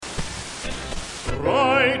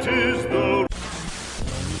It is the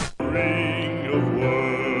ring of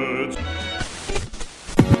words.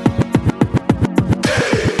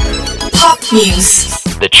 Pop News.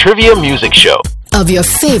 The Trivia Music Show Of your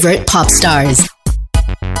favorite pop stars.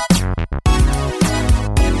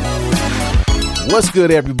 What's good,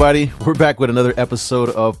 everybody? We're back with another episode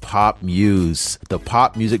of Pop Muse, the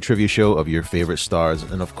pop music trivia show of your favorite stars.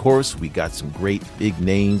 And of course, we got some great big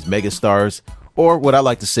names, megastars, or what I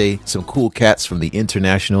like to say, some cool cats from the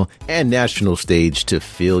international and national stage to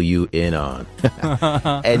fill you in on.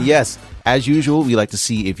 And yes, as usual, we like to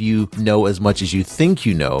see if you know as much as you think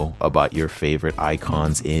you know about your favorite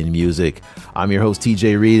icons in music. I'm your host,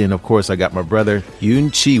 TJ Reed, and of course, I got my brother,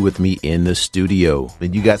 Yoon Chi, with me in the studio.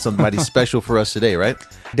 And you got somebody special for us today, right?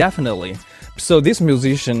 Definitely. So this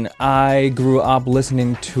musician, I grew up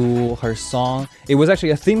listening to her song. It was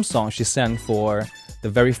actually a theme song she sang for the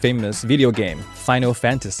very famous video game, Final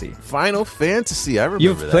Fantasy. Final Fantasy, I remember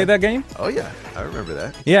You've that. played that game? Oh, yeah, I remember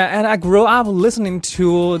that. Yeah, and I grew up listening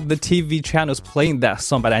to the TV channels playing that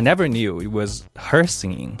song, but I never knew it was her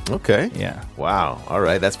singing. Okay. Yeah. Wow. All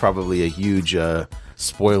right. That's probably a huge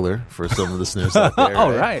spoiler for some listeners out there.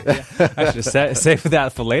 All right. Yeah. I should save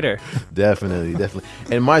that for later. Definitely.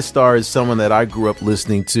 And my star is someone that I grew up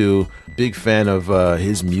listening to, big fan of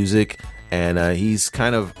his music. And he's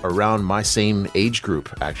kind of around my same age group,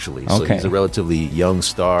 actually. So Okay. he's a relatively young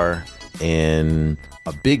star and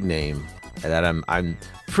a big name that I'm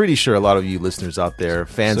pretty sure a lot of you listeners out there,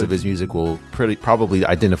 fans of his music, will probably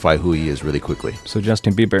identify who he is really quickly. So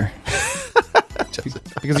Justin Bieber.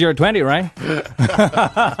 Because you're 20, right?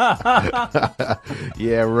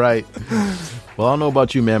 Yeah, right. Well, I don't know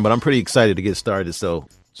about you, man, but I'm pretty excited to get started. So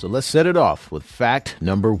let's set it off with fact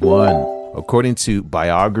number one. According to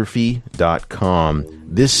biography.com,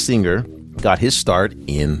 this singer got his start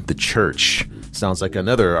in the church. Sounds like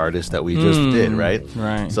another artist that we just did, right?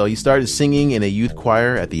 Right. So he started singing in a youth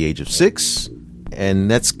choir at the age of 6.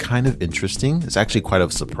 And that's kind of interesting. It's actually quite a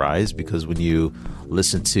surprise because when you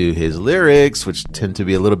listen to his lyrics, which tend to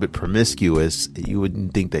be a little bit promiscuous, you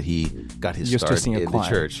wouldn't think that he got his Used to start sing in a the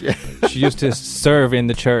choir. church. She used to serve in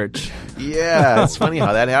the church. Yeah, it's funny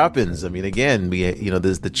how that happens. I mean, again,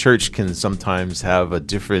 the church can sometimes have a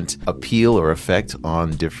different appeal or effect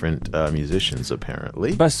on different musicians,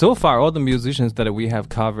 apparently. But so far, all the musicians that we have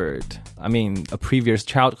covered, I mean, a previous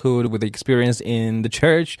childhood with experience in the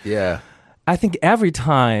church, Yeah. I think every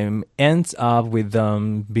time ends up with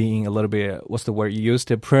them being a little bit, what's the word you used?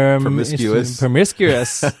 Promiscuous.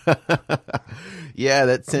 Promiscuous. Yeah,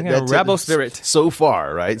 that's rebel spirit. So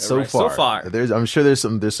far, right? So Right, far. so far. I'm sure there's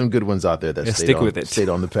some good ones out there that Yeah, stick with it. stayed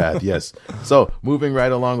on the path. Yes. So moving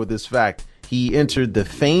right along with this fact, he entered the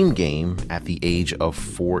Fame game at the age of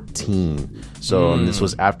 14. So this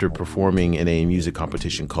was after performing in a music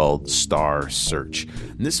competition called Star Search.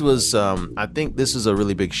 And this was, I think this is a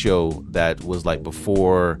really big show that was like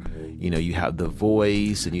before, you have The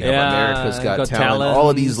Voice and you have America's Got Talent, all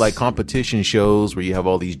of these like competition shows where you have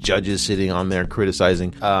all these judges sitting on there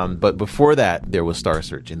criticizing. But before that, there was Star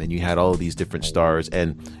Search, and then you had all of these different stars,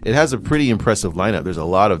 and it has a pretty impressive lineup. There's a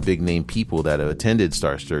lot of big name people that have attended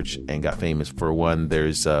Star Search and got famous. For one,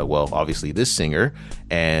 there's obviously this singer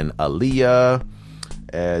and Aaliyah,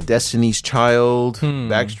 Destiny's Child,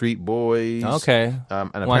 Backstreet Boys. Okay.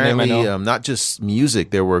 And One name I apparently, know. not just music,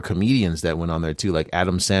 there were comedians that went on there too, like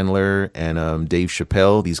Adam Sandler and Dave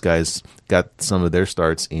Chappelle. These guys got some of their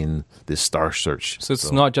starts in this Star Search. So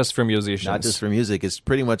it's not just for musicians. Not just for music. It's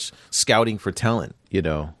pretty much scouting for talent,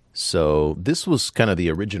 So this was kind of the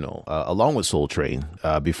original, along with Soul Train,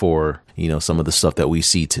 before, some of the stuff that we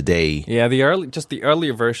see today. Yeah, the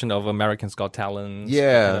earlier version of American's Got Talent.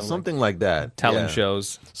 Yeah, kind of something like that. talent Yeah.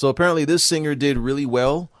 shows. So apparently this singer did really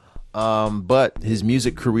well, but his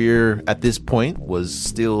music career at this point was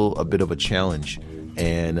still a bit of a challenge.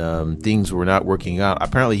 And things were not working out.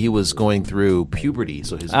 Apparently, he was going through puberty,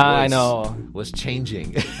 so his I voice know. was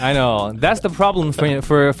changing. I know. That's the problem for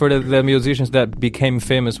the musicians that became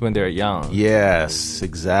famous when they're young. Yes,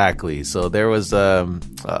 exactly. So there was a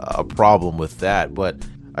problem with that. But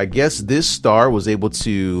I guess this star was able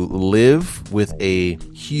to live with a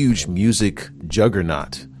huge music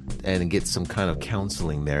juggernaut and get some kind of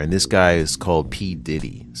counseling there. And this guy is called P.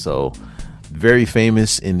 Diddy. So very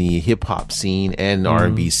famous in the hip hop scene and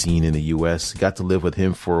R&B scene in the U.S. Got to live with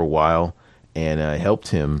him for a while and helped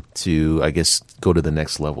him to, I guess, go to the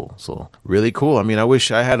next level. So really cool. I mean, I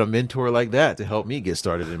wish I had a mentor like that to help me get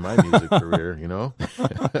started in my music career,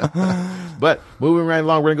 But moving right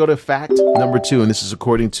along, we're going to go to fact number 2, and this is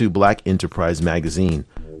according to Black Enterprise magazine.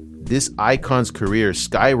 This icon's career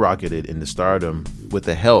skyrocketed into stardom with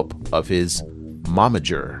the help of his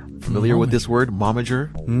momager. Familiar with this word,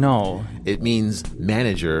 momager? No. It means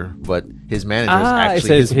manager, but his manager is It actually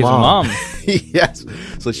says his mom. mom. Yes.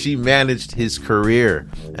 So she managed his career.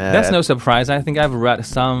 That's no surprise. I think I've read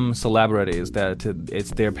some celebrities that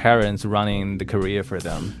it's their parents running the career for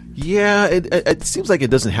them. Yeah, it seems like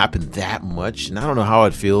it doesn't happen that much. And I don't know how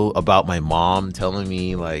I'd feel about my mom telling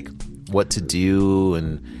me like what to do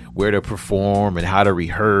and where to perform and how to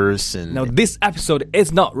rehearse. And No, this episode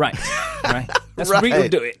is not right. Right? Let's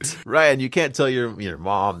redo it. Right, and you can't tell your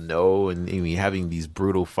mom no, and I mean, having these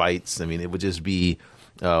brutal fights. I mean, it would just be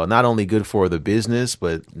not only good for the business,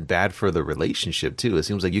 but bad for the relationship too. It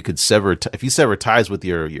seems like you could if you sever ties with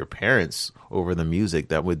your parents over the music,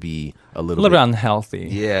 that would be a little bit unhealthy.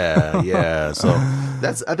 Yeah. So I think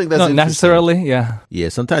that's Not interesting. necessarily, yeah. Yeah,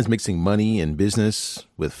 sometimes mixing money and business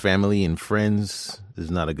with family and friends is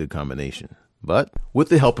not a good combination. But with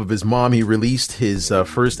the help of his mom, he released his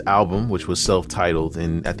first album, which was self-titled,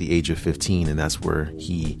 at the age of 15, and that's where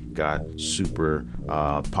he got super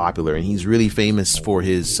popular. And he's really famous for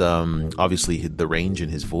his, obviously, the range in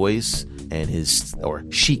his voice and his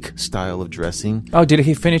chic style of dressing. Oh, did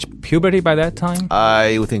he finish puberty by that time?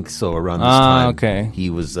 I would think so. Around this time, okay.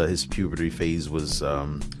 He was his puberty phase was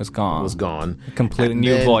gone. Was gone. A completely And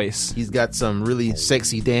new then voice. He's got some really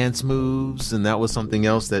sexy dance moves, and that was something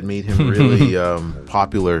else that made him really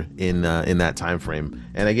popular in that time frame.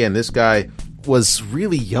 And again, this guy was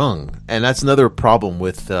really young, and that's another problem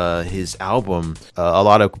with his album. A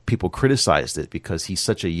lot of people criticized it because he's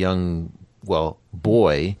such a young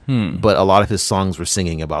boy, but a lot of his songs were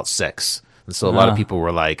singing about sex. And so a lot of people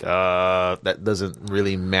were like, that doesn't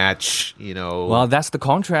really match, Well, that's the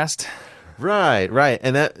contrast. Right.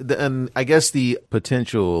 And I guess the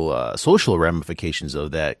potential social ramifications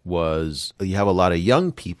of that was you have a lot of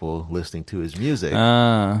young people listening to his music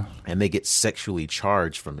and they get sexually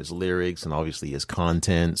charged from his lyrics and obviously his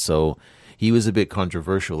content. So he was a bit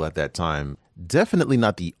controversial at that time. Definitely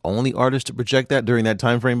not the only artist to project that during that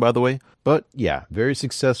time frame, by the way. But yeah, very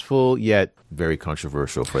successful, yet very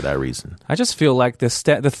controversial for that reason. I just feel like the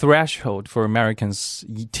threshold for Americans,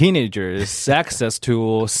 teenagers' access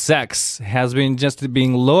to sex has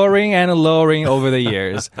been lowering and lowering over the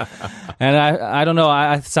years. And I don't know,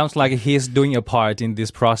 it sounds like he's doing a part in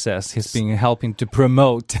this process. He's been helping to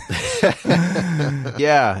promote.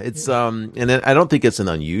 Yeah, it's and I don't think it's an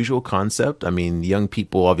unusual concept. I mean, young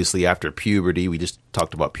people obviously after puberty, we just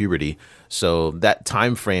talked about puberty. So that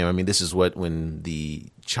time frame, I mean, this is when the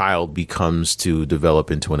child becomes to develop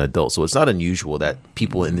into an adult. So it's not unusual that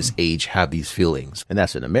people in this age have these feelings. And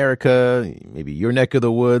that's in America, maybe your neck of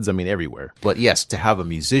the woods, I mean, everywhere. But yes, to have a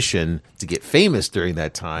musician to get famous during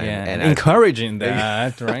that time. Yeah, and encouraging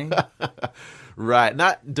that, right? Right,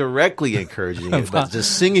 not directly encouraging it, but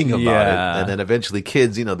just singing about it, and then eventually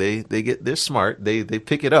kids, they're smart, they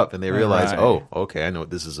pick it up and they realize, oh, okay, I know what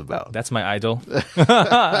this is about. That's my idol.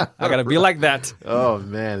 I gotta be like that. Oh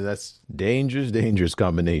man, that's dangerous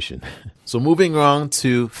combination. So moving on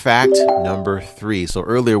to fact number 3. So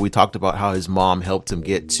earlier we talked about how his mom helped him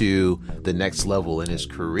get to the next level in his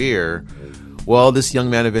career. Well, this young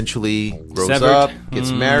man eventually grows up, gets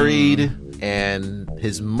married. And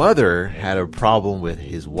his mother had a problem with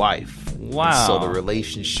his wife. Wow. And so the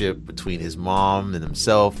relationship between his mom and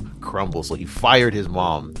himself crumbled. So he fired his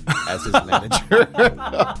mom as his manager.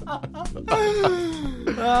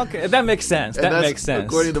 Okay, that makes sense. Makes sense.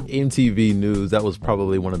 According to MTV News, that was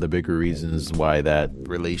probably one of the bigger reasons why that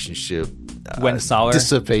relationship went sour.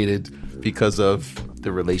 Dissipated because of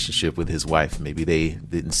the relationship with his wife. Maybe they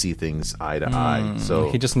didn't see things eye to eye. So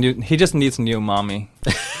he just needs a new mommy.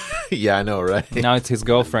 Yeah, I know, right? Now it's his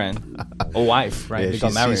girlfriend, a wife, right? Yeah, they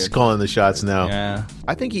got married. She's calling the shots now. Yeah.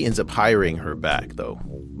 I think he ends up hiring her back, though.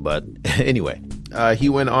 But anyway, he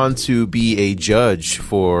went on to be a judge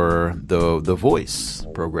for the Voice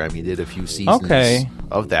program. He did a few seasons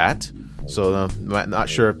of that. So I'm not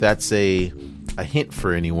sure if that's a hint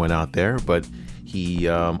for anyone out there. But he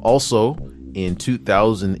also, in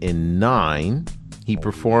 2009... he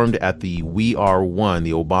performed at the We Are One,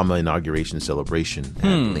 the Obama inauguration celebration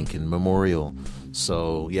at Lincoln Memorial.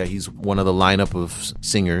 So, yeah, he's one of the lineup of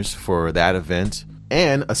singers for that event.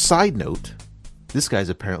 And a side note, this guy's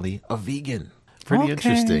apparently a vegan. Pretty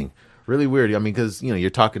interesting. Really weird. I mean, because,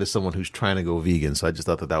 you're talking to someone who's trying to go vegan. So I just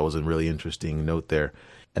thought that was a really interesting note there.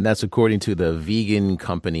 And that's according to the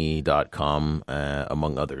vegancompany.com,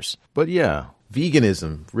 among others. But yeah,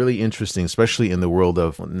 veganism, really interesting, especially in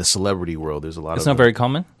the celebrity world. There's a lot It's not very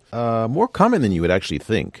common? More common than you would actually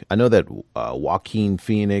think. I know that Joaquin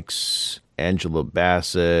Phoenix, Angela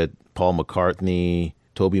Bassett, Paul McCartney,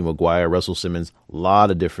 Tobey Maguire, Russell Simmons, a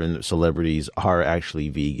lot of different celebrities are actually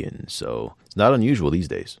vegan. So It's not unusual these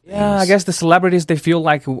days. Yeah, I guess the celebrities, they feel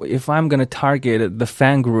like if I'm going to target the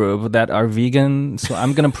fan group that are vegan, so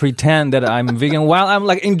I'm going to pretend that I'm vegan while I'm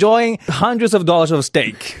like enjoying hundreds of dollars of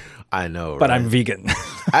steak. I know, But right? I'm vegan.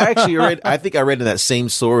 I think I read in that same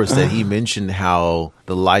source that he mentioned how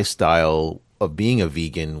the lifestyle of being a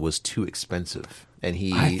vegan was too expensive. And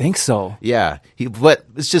I think so. Yeah. But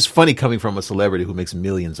it's just funny coming from a celebrity who makes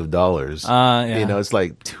millions of dollars. Yeah. You know, it's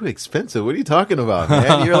like, too expensive. What are you talking about,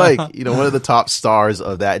 man? You're like, one of the top stars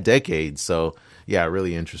of that decade. So, yeah,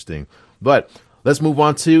 really interesting. But let's move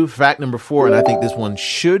on to fact number 4. And I think this one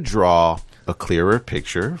should draw a clearer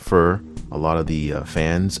picture for a lot of the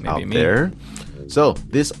fans out there. So,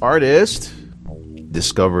 this artist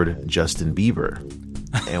discovered Justin Bieber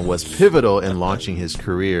and was pivotal in launching his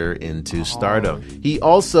career into stardom. He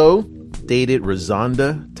also dated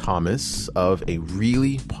Rosanda Thomas of a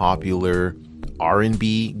really popular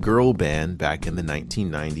R&B girl band back in the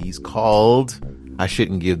 1990s called, I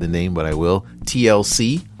shouldn't give the name, but I will,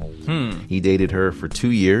 TLC. He dated her for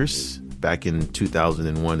 2 years back in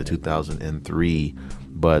 2001 to 2003,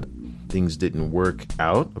 but things didn't work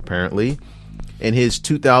out, apparently. In his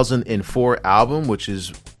 2004 album, which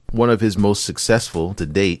is one of his most successful to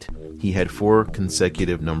date, he had 4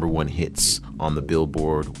 consecutive #1 hits on the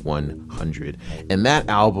Billboard 100. And that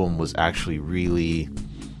album was actually really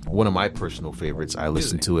one of my personal favorites. I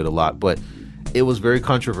listened to it a lot, but it was very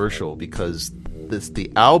controversial because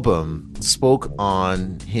the album spoke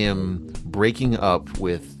on him breaking up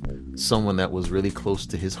with someone that was really close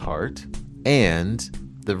to his heart, and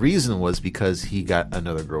the reason was because he got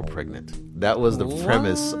another girl pregnant. That was the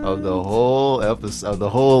premise of the whole episode, of the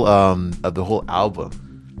whole album.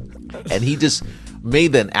 And he just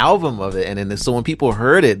made an album of it. And then so when people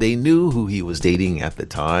heard it, they knew who he was dating at the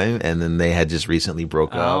time. And then they had just recently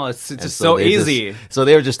broke up. Oh, it's just so easy. So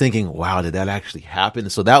they were just thinking, wow, did that actually happen?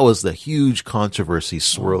 So that was the huge controversy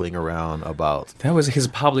swirling around about. That was his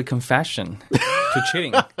public confession to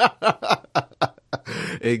cheating.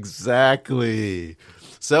 Exactly.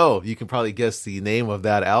 So you can probably guess the name of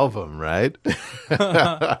that album, right?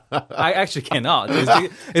 I actually cannot.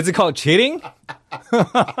 Is it called cheating?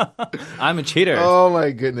 I'm a cheater. Oh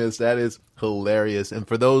my goodness, that is hilarious. And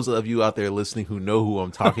for those of you out there listening who know who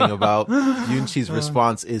I'm talking about, Yunchi's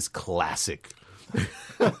response is classic.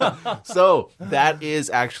 So that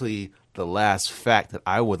is actually the last fact that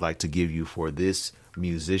I would like to give you for this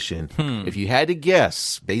musician. If you had to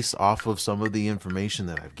guess based off of some of the information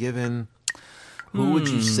that I've given, who would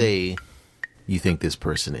you say you think this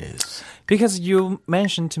person is? Because you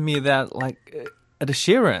mentioned to me that like Ed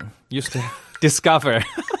Sheeran used to discover.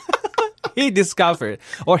 He discovered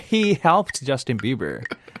or he helped Justin Bieber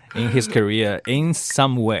in his career in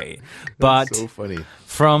some way. But That's so funny.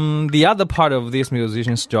 From the other part of this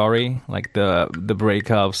musician story, like the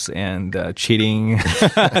breakups and cheating,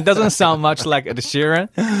 it doesn't sound much like Ed Sheeran.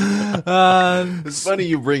 It's funny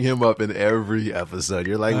you bring him up in every episode.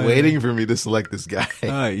 You're like waiting for me to select this guy.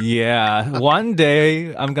 Yeah, one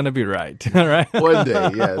day I'm gonna be right. Right? One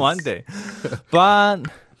day, yes. One day. But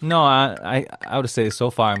no, I would say so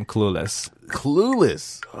far I'm clueless.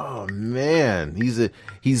 Clueless. Oh man,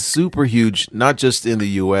 he's super huge, not just in the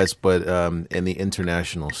U.S. but in the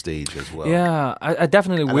international stage as well. Yeah, I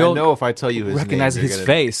definitely And will. I know if I tell you his recognize name, his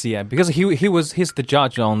face. Yeah, because he's the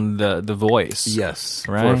judge on the Voice. Yes,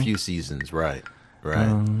 right? for a few seasons. Right.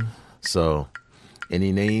 So,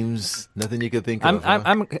 any names? Nothing you could think of?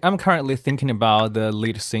 I'm currently thinking about the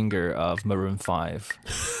lead singer of Maroon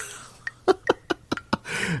 5.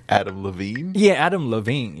 Adam Levine. Yeah, Adam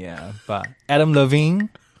Levine. Yeah, but Adam Levine.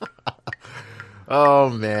 Oh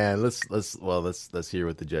man, let's hear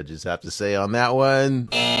what the judges have to say on that one.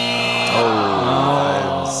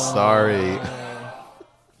 Oh, I'm sorry.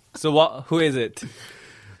 So who is it?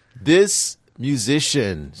 This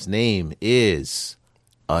musician's name is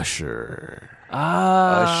Usher.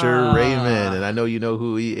 Usher Raymond, and I know you know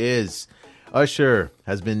who he is. Usher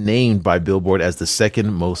has been named by Billboard as the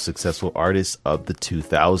second most successful artist of the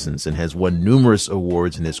 2000s and has won numerous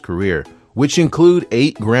awards in his career, which include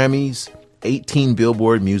 8 Grammys, 18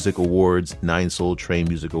 Billboard Music Awards, 9 Soul Train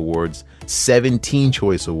Music Awards, 17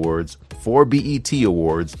 Choice Awards, 4 BET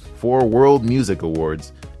Awards, 4 World Music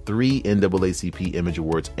Awards, 3 NAACP Image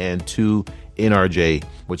Awards, and 2 NRJ,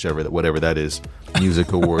 whatever that is,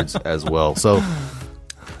 Music Awards as well. So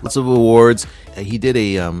lots of awards. He did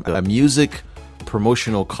a music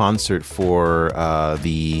promotional concert for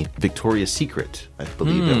the Victoria's Secret, I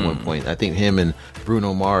believe, at one point. I think him and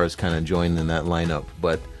Bruno Mars kind of joined in that lineup.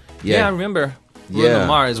 But Yeah, I remember. Bruno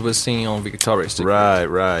Mars was singing on Victoria's Secret.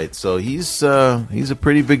 Right. So he's a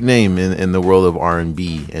pretty big name in the world of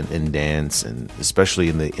R&B and dance, and especially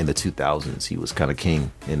in the 2000s, he was kind of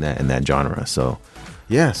king in that genre. So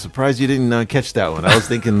yeah, surprised you didn't catch that one. I was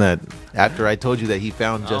thinking that after I told you that he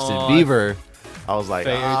found Justin Bieber, I was like,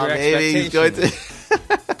 maybe he's going to.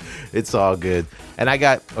 It's all good. And I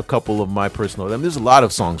got a couple of my personal. There's a lot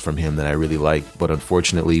of songs from him that I really like, but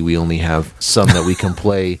unfortunately, we only have some that we can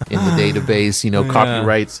play in the database.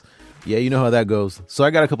 Copyrights. Yeah, you know how that goes. So I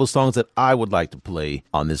got a couple of songs that I would like to play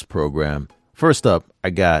on this program. First up, I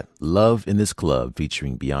got "Love in This Club"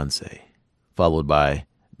 featuring Beyonce, followed by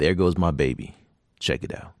 "There Goes My Baby." Check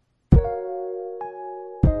it out.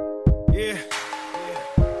 Yeah.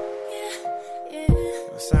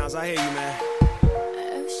 Sounds, I hear you, man.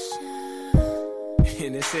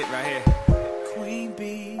 And it's it right here. Queen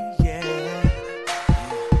Bee, yeah.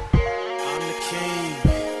 I'm the king.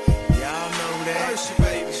 Y'all know that. Hershey,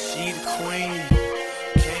 baby. She the queen.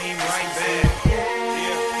 Came right back.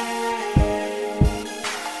 Yeah.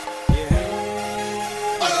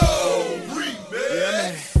 Oh,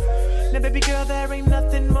 yeah, man. Now, baby girl, there ain't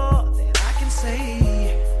nothing more that I can say.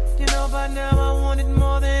 You know by now I want it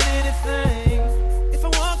more than anything. If I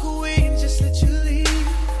walk away and just let you leave,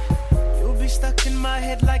 stuck in my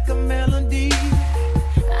head like a melody.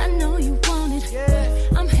 I know you want it,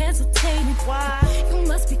 but I'm hesitating. Why? You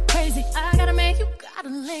must be crazy. I gotta make you got a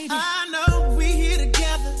lady. I know we here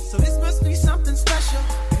together, so this must be something special.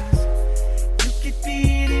 'Cause you could be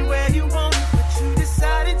anywhere you want, but you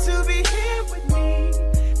decided to be here with me.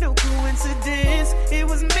 No coincidence, it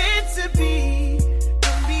was meant to be.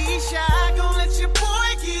 Don't be shy, gon' let your boy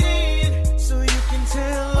get in, so you can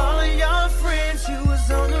tell all of your friends you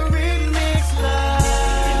was on the remix.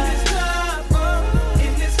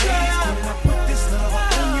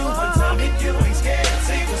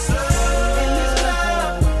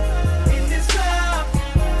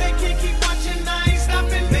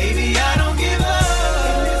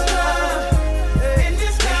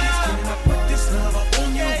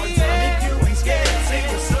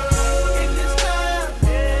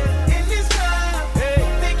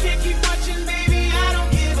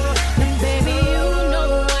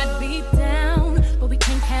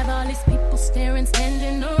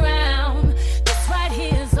 Standing around. This right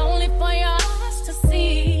here is only for your eyes to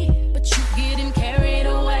see, but you getting carried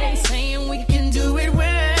away, saying we can do it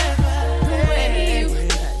wherever. The way you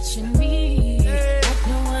touching me like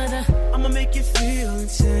no other. I'ma make you feel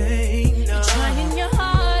insane. You're trying your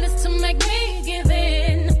hardest to make me give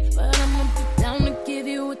in, but I'ma be down to give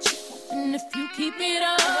you what you want, and if you keep it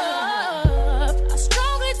up, I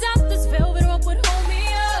strongly doubt this velvet rope would hold me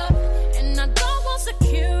up, and I don't want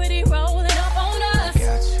security rolling.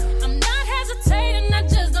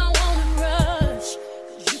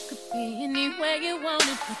 You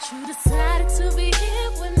wanted, but you decided to be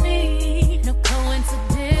here with me. No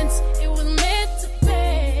coincidence, it was meant to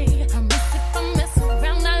be. Promise if I mess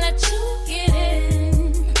around, I'll let you get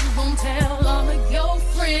in. You won't tell all of your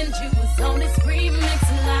friends you was on this remix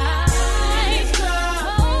live.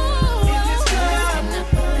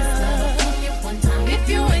 If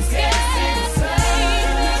you ain't scared,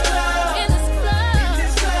 in this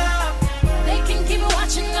club, they can keep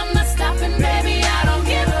watching, I'm not stopping, baby, I don't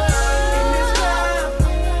give up.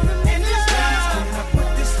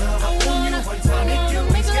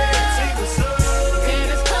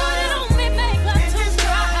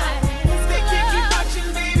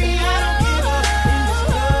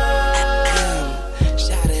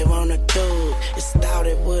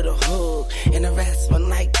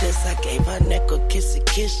 I gave her neck a kiss,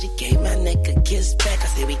 she gave my neck a kiss back. I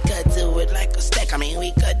said we could do it like a stack,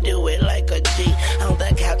 we could do it like a G. On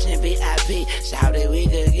the couch in VIP, shouted we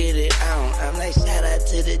could get it on. I'm like, shout out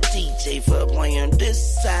to the DJ for playing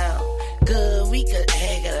this sound. Good, we could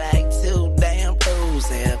hang it like two damn fools.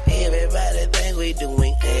 Have everybody think we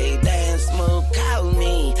doing a damn smooth. Call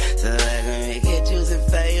me, so I can make it juicy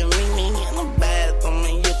for you. Meet me in the bathroom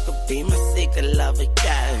and you could be my secret lover,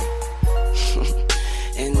 guy.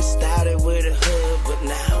 And it started with a hug, but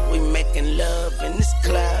now we making love in this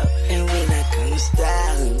club. And we not gonna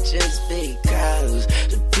stop just because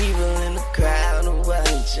the people in the crowd are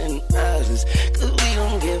watching us. 'Cause we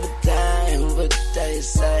don't give a damn what they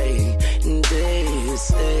say. And they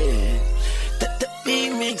say that the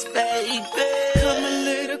remix, baby. Come a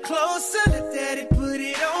little closer, let daddy put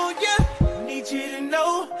it on ya. Need you to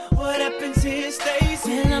know what happens here stays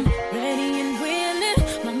here. Well, I'm ready and willing,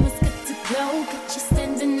 mama's good to go. Got you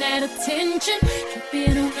standing at attention, keep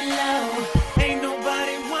it on the low. Ain't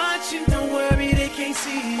nobody watching, don't worry, they can't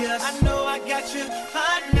see us. I know I got you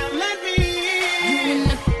hot, now let me in. You in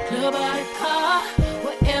the club or the car,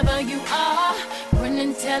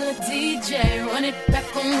 DJ, run it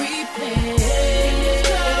back on replay.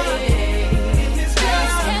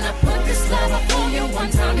 Can I put this love up on you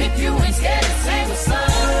one time? If you ain't scared to say what's up.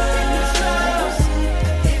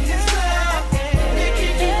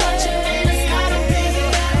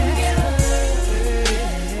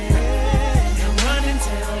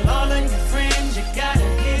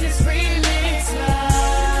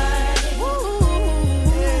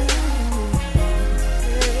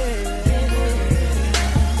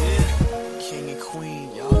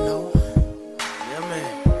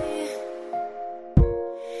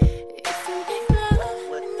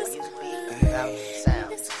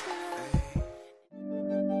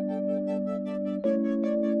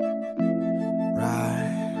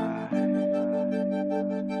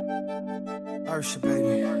 Ursha,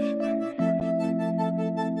 baby.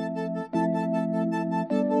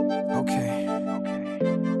 Okay.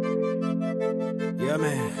 Yeah,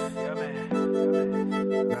 man.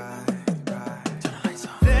 Right.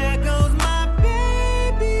 There goes my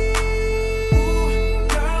baby. Ooh,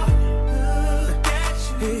 girl, look at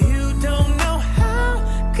you. You don't know how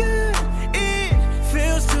good it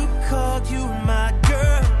feels to call you my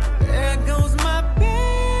girl. There goes my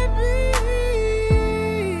baby.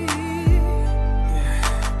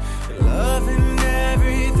 Loving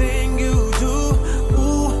everything you do.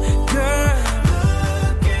 Ooh, girl,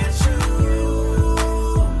 look at you.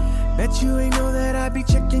 Bet you ain't know that I be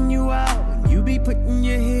checking you out when you be putting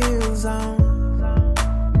your heels on.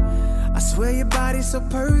 I swear your body's so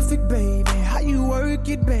perfect, baby. How you work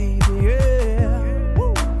it, baby, yeah.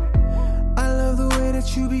 Woo. I love the way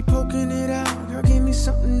that you be poking it out. Girl, give me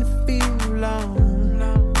something to feel on.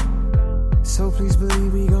 So please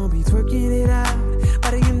believe we gon' be twerking it out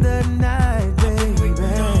by the end of the night, baby.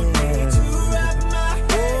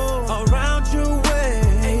 Oh, around your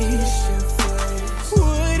waist.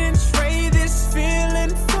 Wouldn't trade this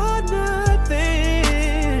feeling for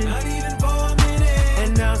nothing. Not even for a minute.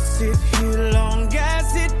 And I'll sit here long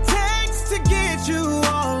as it takes to get you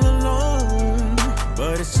all alone.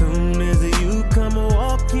 But as soon as you come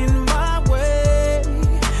walking my way,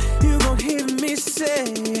 you gon' hear me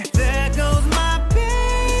say, there goes my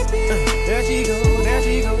baby. There she go, there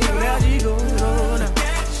she go, there she go. Now,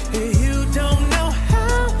 you don't know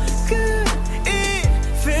how good it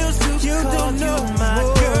feels to you call you my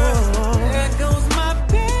girl. There goes my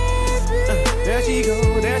baby. There she go,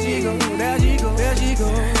 there she go, there she go, there she go.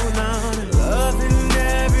 Now, loving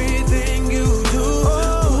everything you do.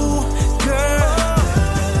 Ooh, girl,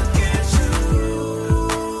 look at you.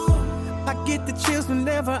 I get the chills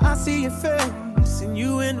whenever I see your face and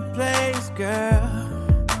you in the place, girl.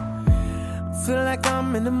 Feel like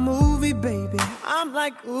I'm in a movie, baby. I'm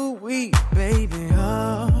like, ooh, wee, baby,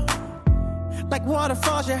 oh. Like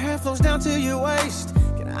waterfalls, your hair flows down to your waist.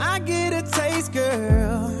 Can I get a taste,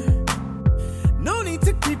 girl? No need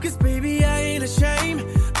to keep, cause baby, I ain't ashamed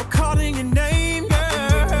of calling your name, girl.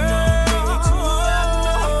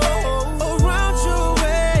 Around your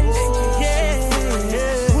waist, yeah.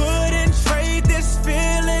 Wouldn't trade this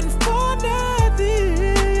feeling for nothing.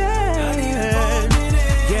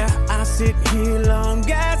 Yeah, I sit here long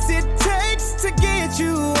as it takes to get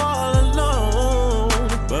you all alone.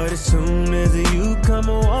 But as soon as you come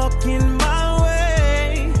walking my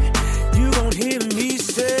way, you gon' hear me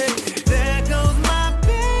say, there goes my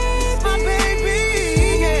baby,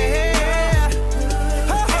 yeah.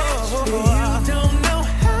 Oh, you don't know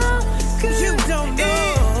how good you don't know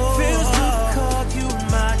it feels to call you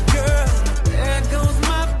my girl. There goes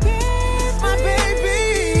my baby,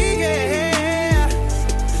 yeah.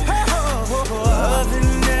 Oh,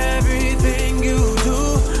 loving everything you do.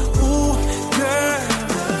 Ooh, girl,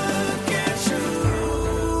 look at you.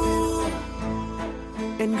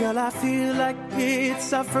 And girl, I feel like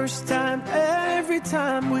it's our first time every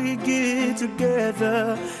time we get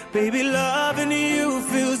together. Baby, loving you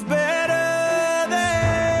feels better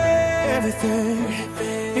than everything,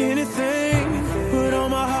 anything. Put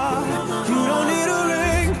on my heart, you don't need a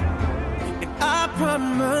ring. And I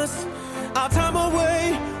promise our time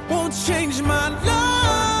away won't change my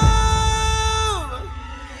love.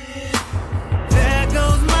 There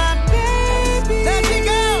goes my baby. There she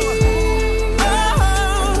goes.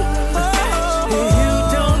 You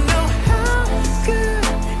don't know how good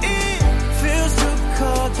it feels to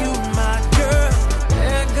call you my girl.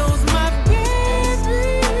 There goes my baby.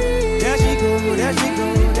 There she go, there she go,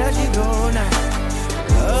 there she go now.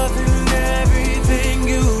 Loving everything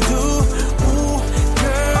you do. Ooh,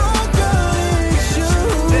 girl, oh, girl, it's you.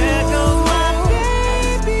 There goes my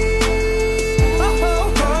baby. Oh,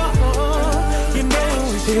 oh, oh. You know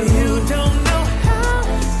it's you. You don't know how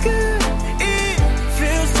good it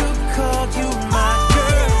feels to call you my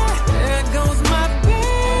girl. There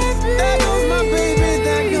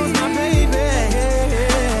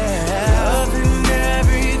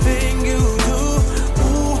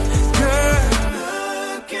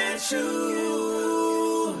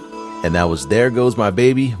And that was There Goes My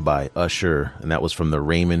Baby by Usher. And that was from the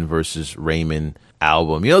Raymond versus Raymond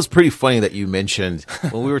album. You know, it's pretty funny that you mentioned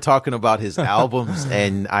when we were talking about his albums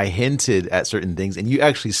and I hinted at certain things and you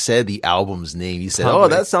actually said the album's name. You said,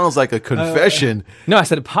 Public. oh, that sounds like a confession. No, I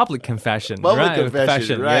said a public confession. Public right,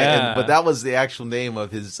 confession, right. Yeah. But that was the actual name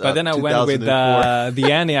of his But then I went with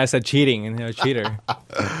the ending. I said cheating, cheater.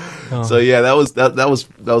 So yeah, that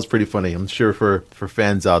was pretty funny. I'm sure for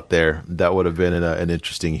fans out there, that would have been an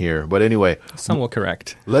interesting hear. But anyway, Somewhat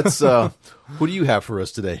correct. let's. Who do you have for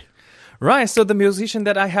us today? Right, so the musician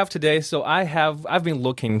that I have today, I've been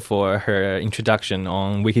looking for her introduction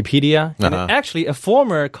on Wikipedia. And actually, a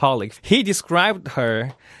former colleague, he described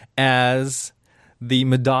her as the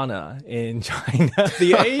Madonna in China,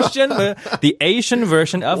 the Asian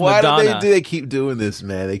version of Why Madonna. do they keep doing this,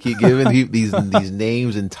 man? They keep giving these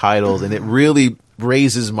names and titles, and it really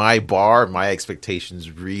raises my bar, my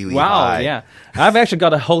expectations really high. Yeah. I've actually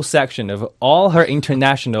got a whole section of all her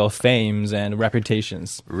international fames and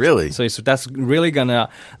reputations. Really? So that's really going to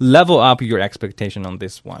level up your expectation on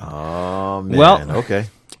this one. Oh, man. Well, okay.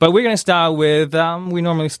 But we're going to start with, we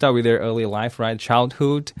normally start with their early life, right?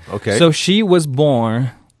 Childhood. Okay. So she was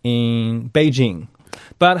born in Beijing.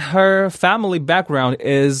 But her family background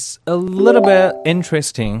is a little bit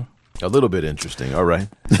interesting. A little bit interesting. All right.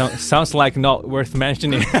 Sounds like not worth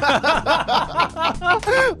mentioning.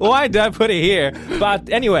 Why did I put it here? But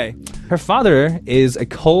anyway, her father is a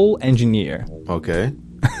coal engineer. Okay.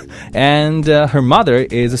 And her mother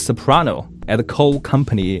is a soprano at a coal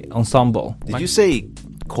company ensemble. Did you say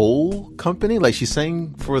coal company? Like she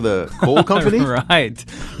sang for the coal company? Right.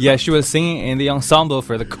 Yeah, she was singing in the ensemble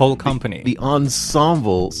for the coal company. The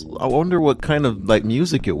ensembles. I wonder what kind of like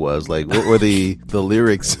music it was. Like what were the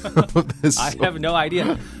lyrics of this I song? have no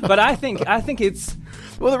idea. But I think it's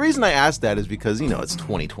Well, the reason I asked that is because, it's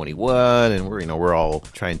 2021 and we're all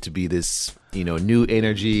trying to be this, new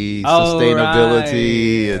energy,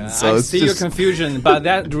 sustainability. Right. And so I it's see just, your confusion.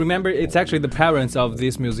 But remember, it's actually the parents of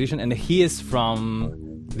this musician, and he is from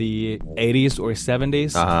the 80s or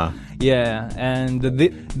 70s. Yeah, and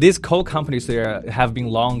these coal companies there have been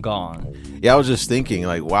long gone. Yeah, I was just thinking,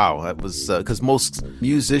 like, wow, that was because most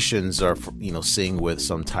musicians are, sing with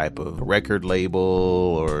some type of record label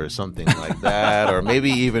or something like that, or maybe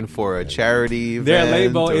even for a charity event. Their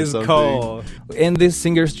label or is something. coal. In this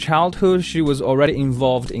singer's childhood, she was already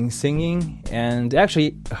involved in singing, and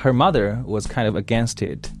actually, her mother was kind of against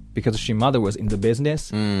it. Because she mother was in the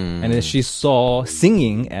business, and then she saw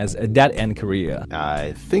singing as a dead-end career.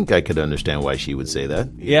 I think I could understand why she would say that.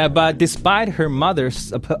 Yeah, but despite her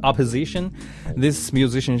mother's opposition, this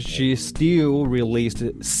musician, she still released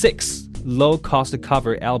 6 low-cost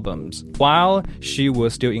cover albums while she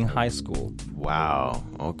was still in high school. Wow.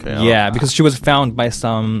 Okay. Yeah, because she was found by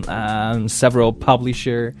several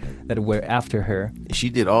publishers that were after her. She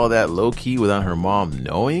did all that low-key without her mom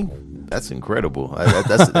knowing? That's incredible.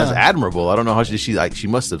 That's admirable. I don't know how she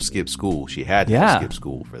must have skipped school. She had to skip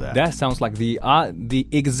school for that. That sounds like the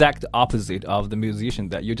exact opposite of the musician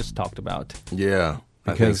that you just talked about. Yeah,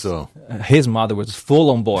 Because I think so. His mother was full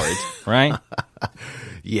on board, right?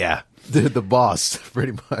 Yeah, the boss,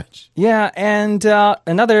 pretty much. Yeah, and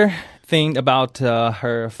another thing about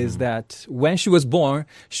her is that when she was born,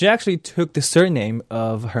 she actually took the surname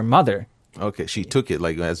of her mother. Okay, she took it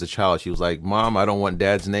like as a child. She was like, "Mom, I don't want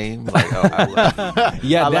Dad's name." Like,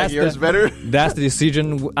 Yeah, I like yours better. That's the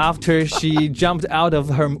decision after she jumped out of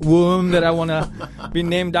her womb that I want to be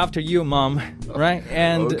named after you, Mom. Right?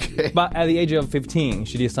 And but at the age of 15,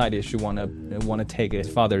 she decided she want to take his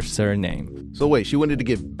father's surname. So wait, she wanted to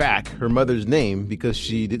give back her mother's name because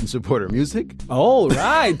she didn't support her music? Oh,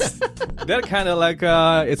 right. That kind of like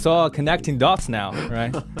it's all connecting dots now,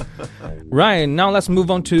 right? Right. Now let's move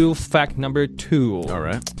on to fact number 2. All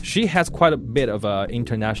right. She has quite a bit of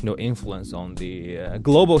international influence on the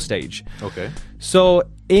global stage. Okay. So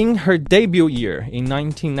in her debut year in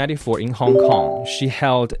 1994 in Hong Kong, she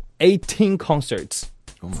held 18 concerts.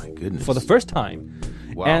 Oh my goodness. For the first time.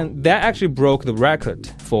 Wow. And that actually broke the record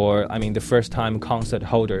for, the first time concert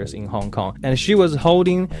holders in Hong Kong. And she was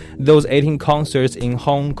holding those 18 concerts in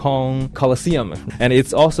Hong Kong Coliseum. And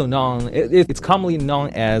it's also it's commonly known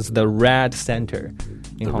as the Rad Center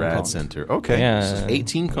in Hong Kong. The Rad Center. Okay. Yeah. So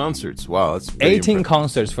 18 concerts. Wow, that's pretty 18 impressive.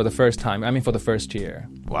 concerts for the first time. For the first year.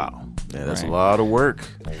 Wow. Yeah, that's Right. a lot of work.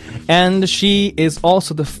 And she is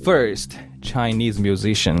also the first Chinese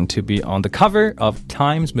musician to be on the cover of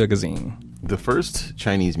Times magazine. The first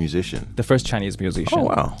Chinese musician. The first Chinese musician. Oh,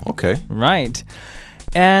 wow. Okay. Right.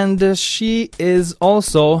 And she is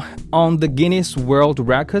also on the Guinness World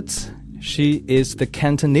Records. She is the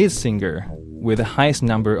Cantonese singer with the highest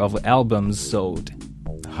number of albums sold.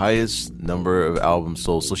 highest number of albums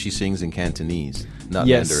sold. So she sings in Cantonese, not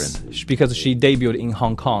Mandarin. Because she debuted in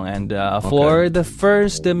Hong Kong, and for the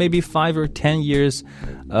first maybe 5 or 10 years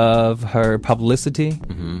of her publicity,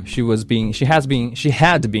 she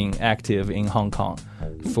had been active in Hong Kong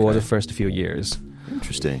for the first few years.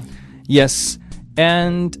 Interesting. Yes.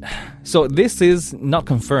 And so this is not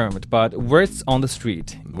confirmed, but words on the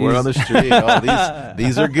street. Word on the street. Oh,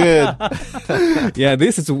 these are good. Yeah,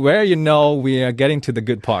 this is where you know we are getting to the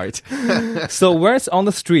good part. So words on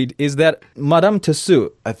the street is that Madame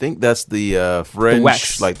Tussauds. I think that's the French,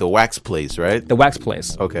 wax. like the wax place, right? The wax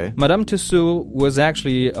place. Okay. Madame Tussauds was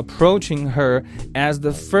actually approaching her as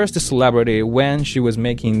the first celebrity when she was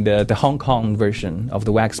making the Hong Kong version of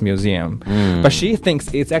the Wax Museum. But she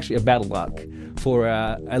thinks it's actually a bad luck for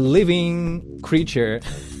a living creature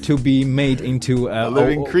to be made into A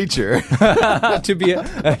living creature. to be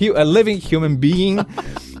a living human being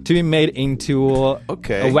to be made into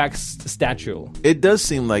a wax statue. It does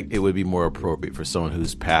seem like it would be more appropriate for someone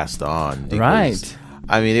who's passed on. Because, Right.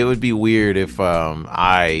 I mean, it would be weird if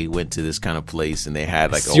I went to this kind of place and they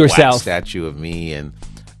had like a Yourself. wax statue of me and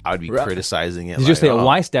I would be criticizing it. Did you say a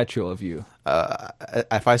white statue of you?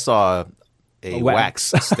 If I saw a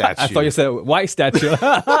wax statue. I thought you said a white statue.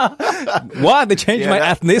 What? They changed my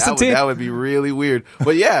ethnicity? That would be really weird.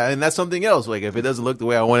 But yeah, and that's something else. Like if it doesn't look the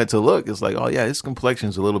way I want it to look, it's like, oh yeah, his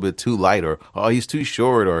complexion's a little bit too light, or oh he's too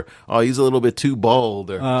short, or oh he's a little bit too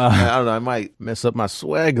bald, or I don't know, I might mess up my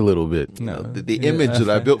swag a little bit. You know, the image that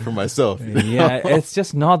I built for myself. You know? Yeah, it's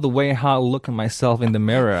just not the way how I look at myself in the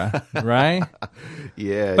mirror, right?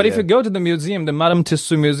 Yeah. But if you go to the museum, the Madame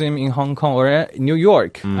Tussauds Museum in Hong Kong or New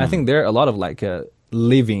York, I think there are a lot of like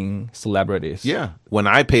living celebrities. Yeah. When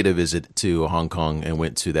I paid a visit to Hong Kong and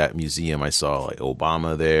went to that museum, I saw like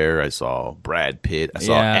Obama there. I saw Brad Pitt. I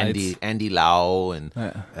saw Andy Lau and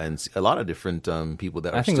a lot of different people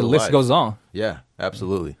that are I think still the list alive. goes on. Yeah,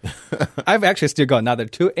 absolutely. I've actually still got another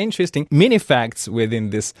 2 interesting mini facts within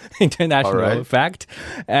this international fact.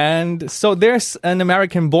 And so there's an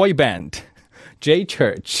American boy band, J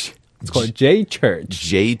Church. It's called J Church.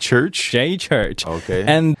 J Church? J Church. Okay.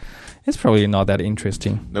 And it's probably not that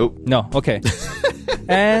interesting. Nope. No, okay.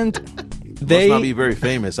 And they... Must not be very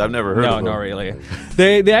famous. I've never heard of them. No, not really.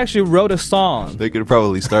 They actually wrote a song. They could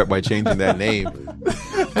probably start by changing that name.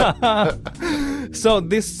 So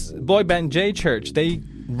this boy band J Church, they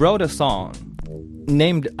wrote a song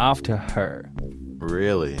named after her.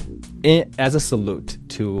 Really? As a salute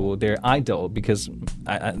to their idol, because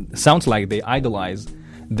it sounds like they idolize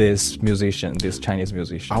this musician, this Chinese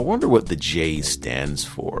musician. I wonder what the J stands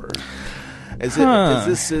for. Is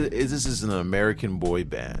this an American boy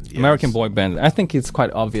band? Yes. American boy band. I think it's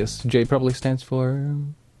quite obvious. J probably stands for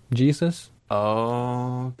Jesus.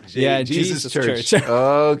 Oh, Yeah, Jesus Church. Church.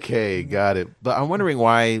 Okay, got it. But I'm wondering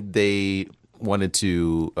why they wanted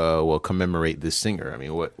to commemorate this singer. I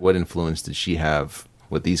mean, what influence did she have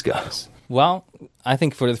with these guys? Well, I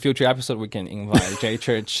think for the future episode we can invite J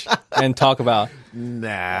Church and talk about. Nah,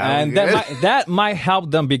 And that might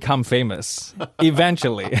help them become famous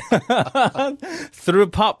eventually through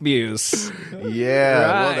pop views. yeah.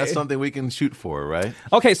 Well, Right. that's something we can shoot for, right?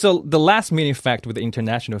 Okay, so the last mini fact with the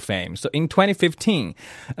international fame. So in 2015,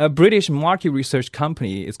 a British market research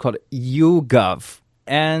company is called YouGov.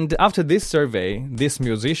 And after this survey, this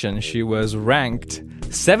musician, she was ranked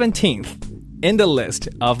 17th in the list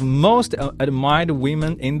of most admired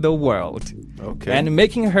women in the world. Okay. And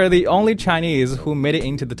making her the only Chinese who made it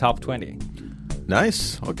into the top 20.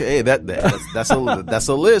 Nice. Okay, that's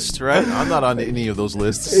a list, right? I'm not on any of those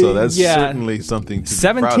lists, so that's certainly something to be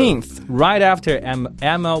proud of. 17th, right after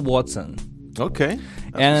Emma Watson. Okay.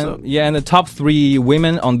 That's what's And up. and the top 3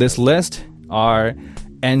 women on this list are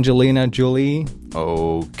Angelina Jolie,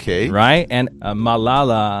 Okay. right? And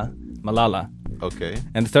Malala. Okay.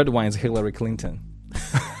 And the third one is Hillary Clinton.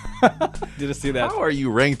 Did you see that? How are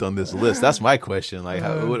you ranked on this list? That's my question. Like,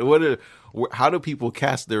 how do people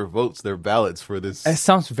cast their votes, their ballots for this? It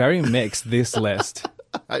sounds very mixed, this list.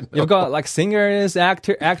 I know. You've got like singers,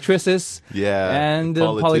 actresses, and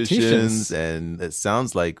politicians. And it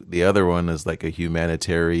sounds like the other one is like a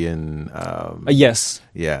humanitarian. Yes,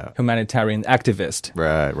 Yeah. humanitarian activist.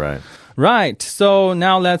 Right. Right. So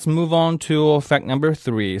now let's move on to fact number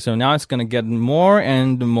 3. So now it's going to get more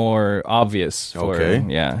and more obvious. Okay.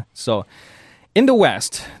 Yeah. So in the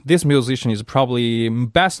West, this musician is probably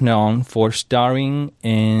best known for starring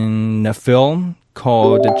in a film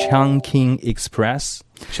called Chungking Express.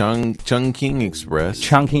 Chungking Express.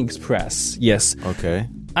 Chungking Express. Yes. Okay.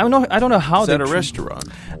 I don't know how Is they that a restaurant?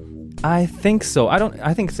 I think so.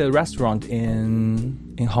 I think it's a restaurant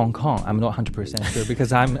in Hong Kong. I'm not 100% sure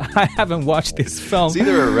because I haven't watched this film. It's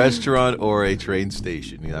either a restaurant or a train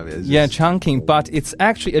station. You know, I mean, it's Yeah, just- Chongqing, but it's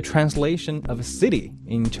actually a translation of a city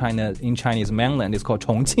in China, in Chinese mainland. It's called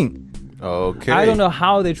Chongqing. Okay. I don't know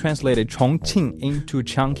how they translated Chongqing into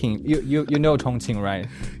Chongqing. You know Chongqing, right?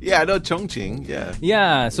 Yeah, I know Chongqing. Yeah.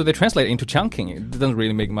 Yeah, so they translate it into Chongqing. It doesn't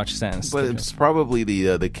really make much sense. But it's probably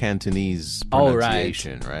the Cantonese Oh, right.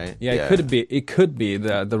 pronunciation, right? Yeah, it could be. It could be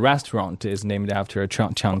the restaurant is named after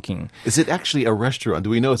Chongqing. Is it actually a restaurant?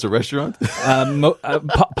 Do we know it's a restaurant?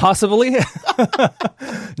 Possibly,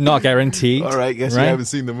 not guaranteed. All right, guess right? you haven't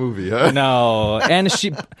seen the movie, huh? No, and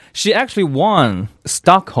she actually won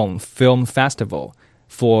Stockholm Film Festival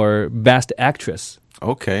for Best Actress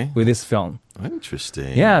Okay. with this film.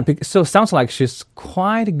 Interesting. Yeah, so sounds like she's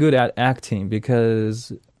quite good at acting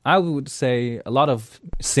because I would say a lot of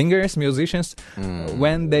singers, musicians,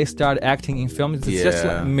 when they start acting in films, it's just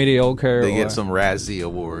like Yeah. mediocre. They or- get some Razzie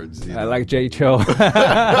awards. You know? like J. Cho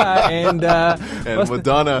and and what's the-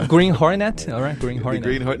 Madonna. Green Hornet. All right, Green The Hornet.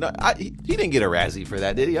 Green Hornet. No, he didn't get a Razzie for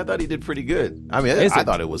that, did he? I thought he did pretty good. I mean, Is I it?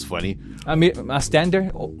 thought it was funny. I mean, a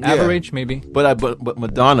standard, average, maybe. But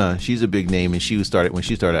Madonna, she's a big name, and when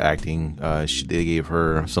she started acting, they gave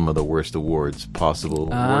her some of the worst awards possible.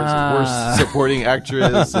 Worst supporting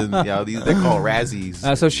actress, and they call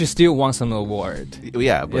Razzies. So she still won some award.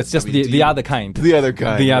 Yeah, but It's just I mean, the other kind. The other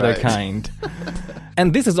kind. The other right. kind.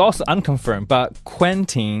 And this is also unconfirmed, but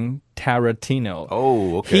Quentin Tarantino.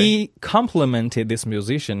 Oh, okay. He complimented this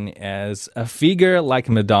musician as a figure like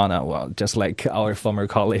Madonna. Well, just like our former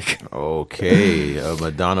colleague. Okay,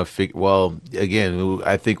 Madonna. Well, again,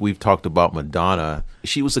 I think we've talked about Madonna.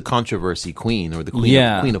 She was a controversy queen, or the queen,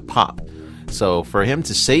 Yeah. queen of pop. So for him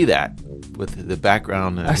to say that with the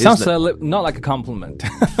background, It sounds not like a compliment.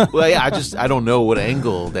 well, yeah, I don't know what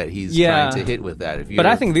angle that he's Yeah. trying to hit with that. But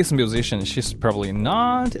I think this musician, she's probably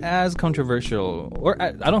not as controversial, or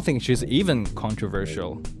I don't think she's even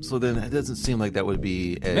controversial. so. Then it doesn't seem like that would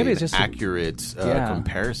be Maybe it's just a- accurate Yeah.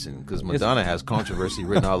 comparison, because Madonna has controversy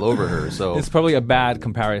written all over her. So It's probably a bad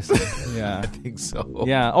comparison. Yeah. I think so.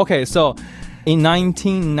 Yeah. Okay. So, in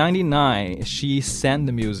 1999, she sang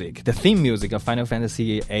the music, the theme music of Final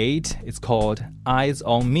Fantasy VIII. It's called "Eyes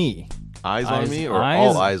on Me." Eyes on me, or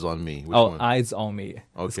Eyes- all eyes on me? Which Oh, one? "Eyes on Me."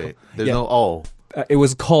 Okay, there's yeah. no all. It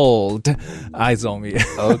was called "Eyes on Me."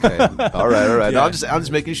 Okay. All right. No, Yeah. I'm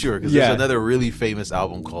just making sure, because Yeah. there's another really famous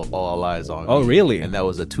album called All Eyes on Me. Oh, really? And that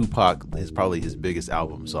was a Tupac, probably his biggest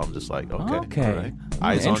album. So I'm just like, okay. Okay. All right.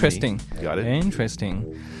 Eyes Interesting. on Me. Got it. Interesting.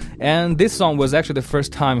 And this song was actually the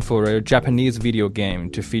first time for a Japanese video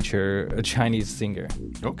game to feature a Chinese singer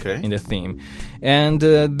Okay. in the theme. And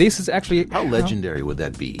this is actually How legendary would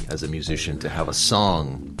that be as a musician to have a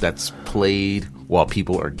song that's played while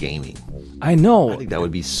people are gaming? I know. I think that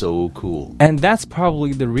would be so cool. And that's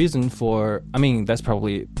probably the reason that's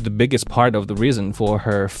probably the biggest part of the reason for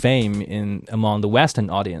her fame among the Western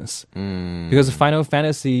audience. Because Final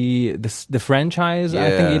Fantasy, the franchise, I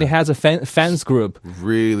think Yeah. it has a fans group.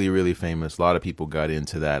 Really, really famous. A lot of people got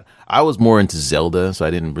into that. I was more into Zelda, so I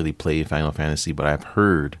didn't really play Final Fantasy, but I've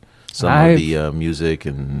heard some of the music,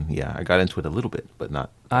 and yeah, I got into it a little bit, but not.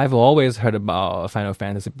 I've always heard about Final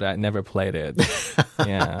Fantasy, but I never played it.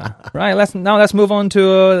 Yeah. Right, let's move on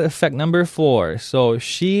to fact number 4. So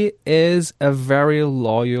she is a very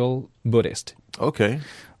loyal Buddhist. Okay.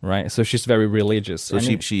 Right, so she's very religious. So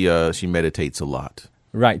And she meditates a lot.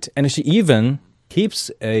 right, and she even keeps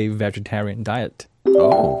a vegetarian diet.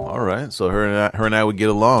 Oh, all right. So her and I would get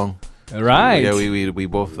along. Right. Yeah, we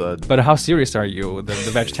both But how serious are you with the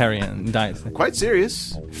vegetarian diet? quite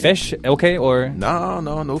serious. Fish, okay, or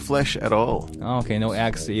No flesh at all. okay, no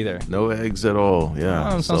eggs either. No eggs at all. Yeah. Oh,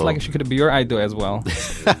 sounds so- like she could be your idol as well,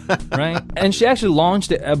 right? And she actually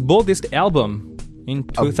launched a Buddhist album in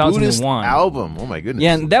a Buddhist 2001. album. Oh my goodness.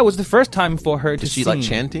 Yeah, and that was the first time for her to Is she sing. like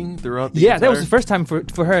chanting throughout the Yeah, that was the entire- first time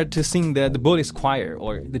for her to sing the Buddhist choir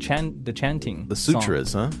or the chanting. the song.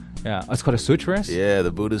 sutras, huh? Yeah, it's called a sutras. Yeah,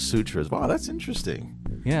 the Buddhist sutras. Wow, that's interesting.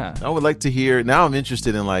 Yeah. I would like to hear. Now I'm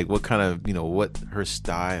interested in like what kind of, what her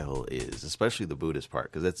style is, especially the Buddhist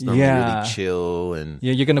part, because that's normally Yeah. really chill and.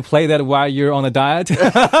 Yeah, you're gonna play that while you're on a diet.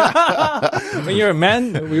 When you're a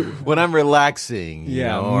man, When I'm relaxing, you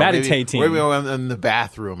Yeah, know, or meditating. Maybe when I'm in the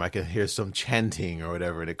bathroom, I can hear some chanting or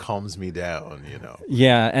whatever, and it calms me down.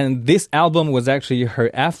 yeah, and this album was actually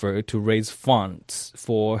her effort to raise funds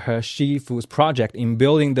for her Shifu's project in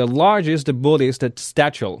building the largest Buddhist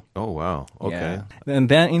statue. Oh wow, okay. Yeah. And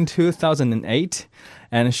then in 2008,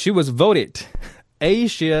 and she was voted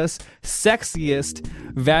Asia's sexiest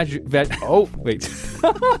wait.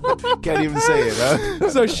 Can't even say it, huh?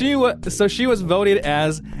 So she was voted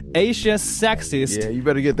as Asia's sexiest Yeah, you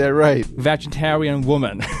better get that right. vegetarian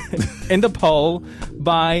woman in the poll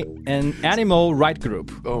by an animal right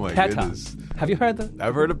group. Oh my PETA. goodness. Have you heard that?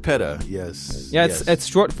 I've heard of PETA, yes. Yeah, yes. it's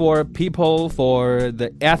short for People for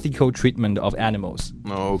the Ethical Treatment of Animals.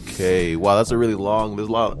 Okay. Wow, that's a really long, there's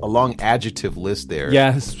a long adjective list there.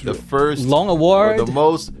 Yes. The first Long award. or the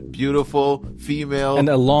most beautiful female And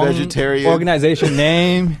a long vegetarian organization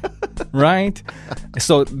name, right?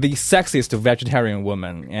 So the sexiest vegetarian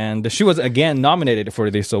woman. And she was again nominated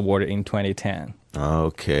for this award in 2010.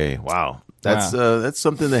 Okay. Wow. That's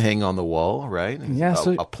something to hang on the wall, right? Yeah,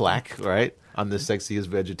 a plaque, right? I'm the sexiest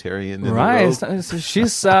vegetarian in Right. the world. So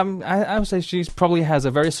she's, I would say she probably has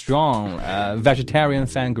a very strong vegetarian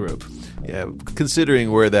fan group. Yeah,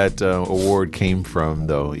 considering where that award came from,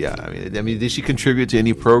 though. Yeah, I mean, did she contribute to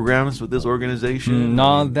any programs with this organization?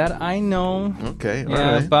 Not that I know. Okay, all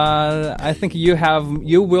Yeah, right. but I think you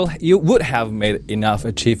would have made enough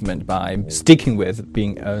achievement by sticking with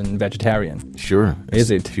being a vegetarian. Sure.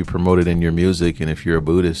 Is it? If you promote it in your music, and if you're a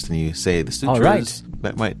Buddhist and you say the sutras, right.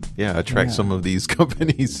 that might, attract some of these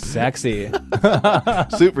companies. Sexy.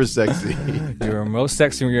 Super sexy. You're most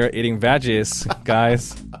sexy when you're eating veggies,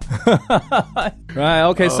 guys. Right,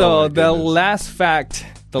 okay, my so the goodness.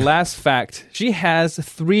 last fact, she has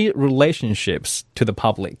 3 relationships to the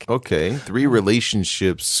public. Okay, 3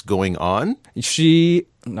 relationships going on?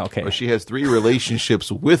 Okay. Or she has 3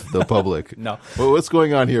 relationships with the public? No. Well, what's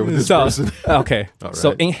going on here with this person? Okay. All So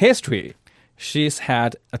right. in history, she's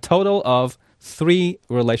had a total of 3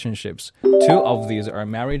 relationships. 2 of these are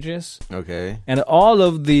marriages. Okay. And all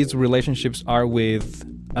of these relationships are with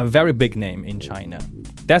a very big name in China.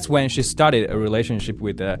 That's when she started a relationship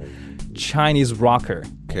with a Chinese rocker.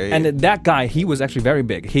 Okay. And that guy, he was actually very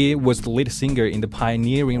big. He was the lead singer in the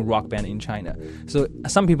pioneering rock band in China. So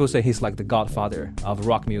some people say he's like the godfather of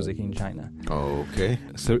rock music in China. Okay.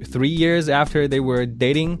 So 3 years after they were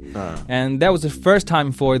dating, and that was the first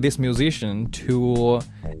time for this musician to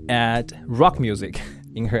add rock music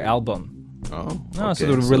in her album. Oh, So okay.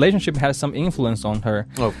 the relationship had some influence on her.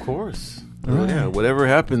 Of course. Oh, yeah, whatever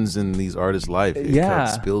happens in these artists' life, it Yeah,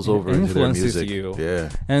 spills it over into their influences music. you. Yeah.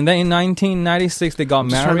 And then in 1996, they got I'm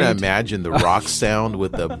just trying married. to imagine the rock sound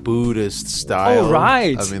with the Buddhist style. Oh,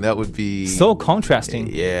 right. I mean, that would be So contrasting.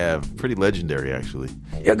 Yeah, pretty legendary, actually.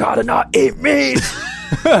 You gotta not eat meat.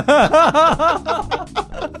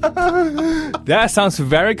 That sounds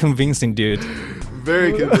very convincing, dude.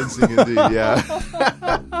 Very convincing indeed. Yeah,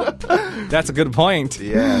 That's a good point.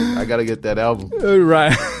 yeah. I gotta get that album.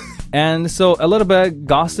 Right. And so a little bit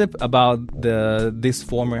gossip about this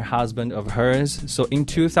former husband of hers. So in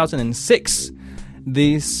 2006,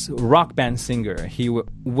 this rock band singer, he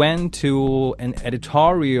went to an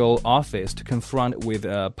editorial office to confront with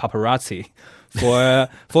paparazzi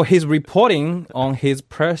for his reporting on his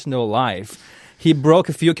personal life. He broke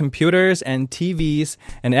a few computers and TVs,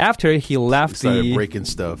 and after he left Started breaking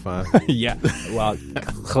stuff, huh? yeah, well,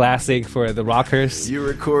 classic for the rockers. You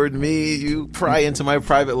record me, you pry into my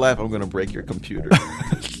private life, I'm gonna break your computer.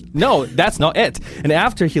 No, that's not it. And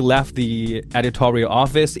after he left the editorial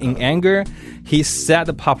office in anger, he set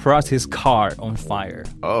the paparazzi's car on fire.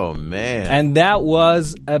 Oh man. And that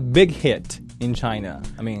was a big hit in China.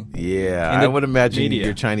 I mean, Yeah, in I the would imagine media.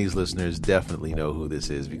 your Chinese listeners definitely know who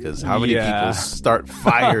this is, because how many Yeah. people start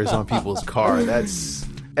fires on people's car? That's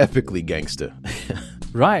epically gangster.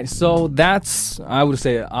 right. So that's, I would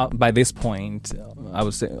say, by this point, I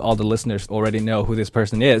would say all the listeners already know who this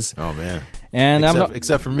person is. Oh man. And I'm not,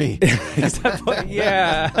 Except for me. except for,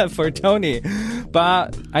 yeah, for Tony.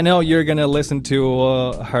 But I know you're going to listen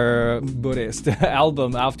to her Buddhist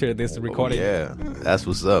album after this recording. Yeah, that's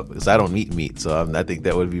what's up. Because I don't eat meat, so I think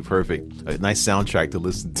that would be perfect. A nice soundtrack to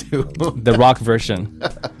listen to. The rock version.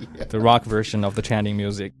 The rock version of the chanting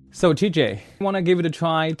music. So, TJ, you want to give it a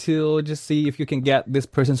try to just see if you can get this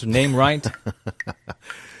person's name right?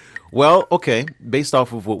 Well, okay. Based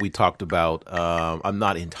off of what we talked about, I'm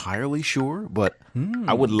not entirely sure, but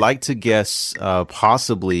I would like to guess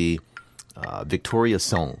possibly Victoria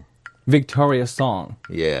Song. Victoria Song.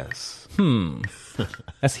 Yes.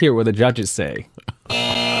 Let's hear what the judges say.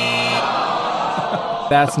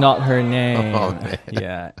 That's not her name. Oh, man.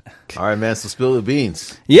 Yeah. All right, man. So spill the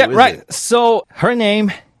beans. Yeah, Who is right. it? So her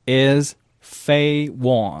name is Fei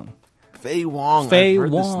Wong. Fei Wong. Fei I've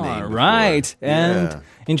heard this Wong, name before. right? And Yeah.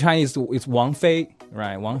 in Chinese, it's Wang Fei,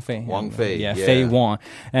 right? Wang Fei. Wang Fei, Yeah, yeah. Fei Wong.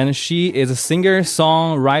 And she is a singer,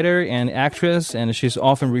 songwriter, and actress, and she's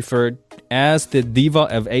often referred as the diva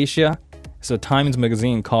of Asia So Times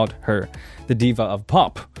magazine called her the diva of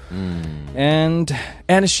pop. And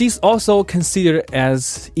she's also considered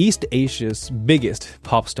as East Asia's biggest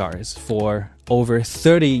pop stars for over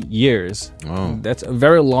 30 years. Oh. That's a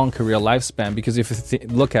very long career lifespan, because if you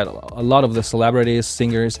look at a lot of the celebrities,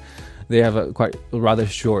 singers, they have a rather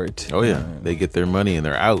short. Oh yeah, they get their money and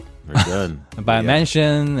they're out. They're done. Buy a Yeah.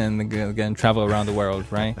 mansion and again travel around the world,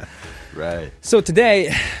 right? Right. So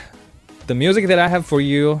today, the music that I have for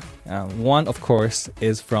you, one of course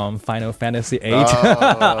is from Final Fantasy VIII.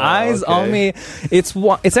 Eyes on okay. Me.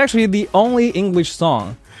 It's actually the only English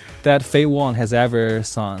song that Faye Wong has ever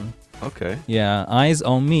sung. Okay. Yeah, Eyes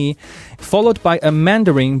on Me, followed by a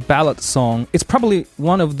Mandarin ballad song. It's probably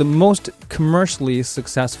one of the most commercially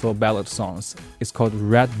successful ballad songs. It's called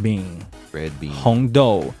Red Bean. Red Bean.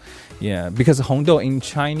 Hongdou. Yeah, because Hongdou in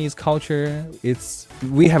Chinese culture,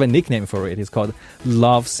 we have a nickname for it. It's called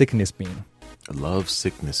Love Sickness Bean. Love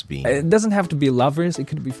sickness bean. It doesn't have to be lovers. It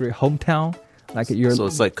could be for your hometown. Like your So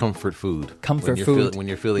it's like comfort food. comfort when you're food. when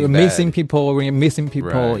you're feeling You're bad. missing people. When you're missing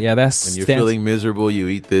people. Right. Yeah, that's... When you're feeling miserable, you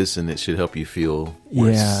eat this and it should help you feel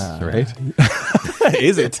worse. Yeah. Right?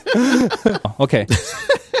 Is it? Okay.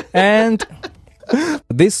 And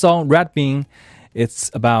this song, Red Bean, it's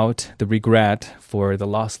about the regret for the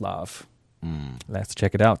lost love. Let's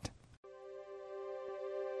check it out.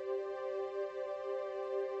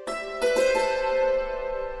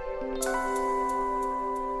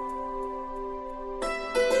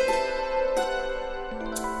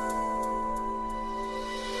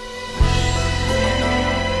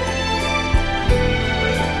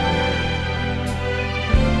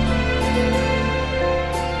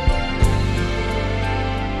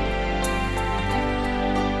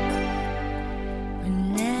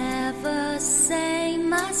 Never sang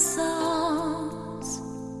my songs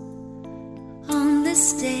on the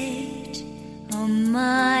stage on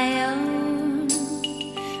my own.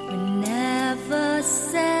 We never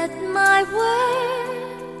said my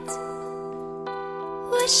words,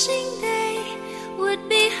 wishing they would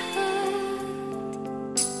be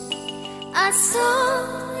heard. I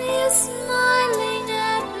saw you smiling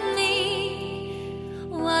at me.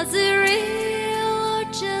 Was it real or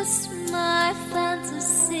just my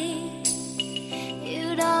fantasy?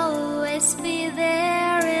 You'd always be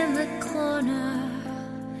there in the corner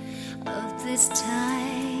of this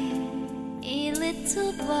tiny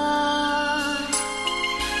little bar.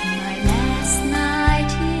 My last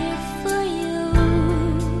night here for you.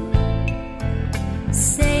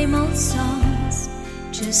 Same old songs,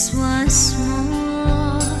 just once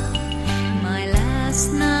more. My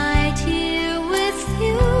last night here with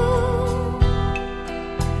you.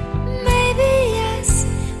 Maybe yes,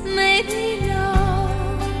 maybe no.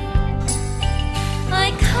 I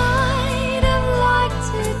kind of liked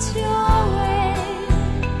it your way,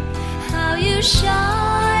 how you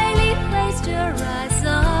shyly placed your eyes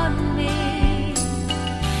on me.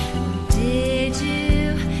 Did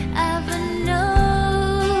you ever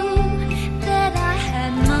know that I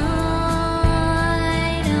had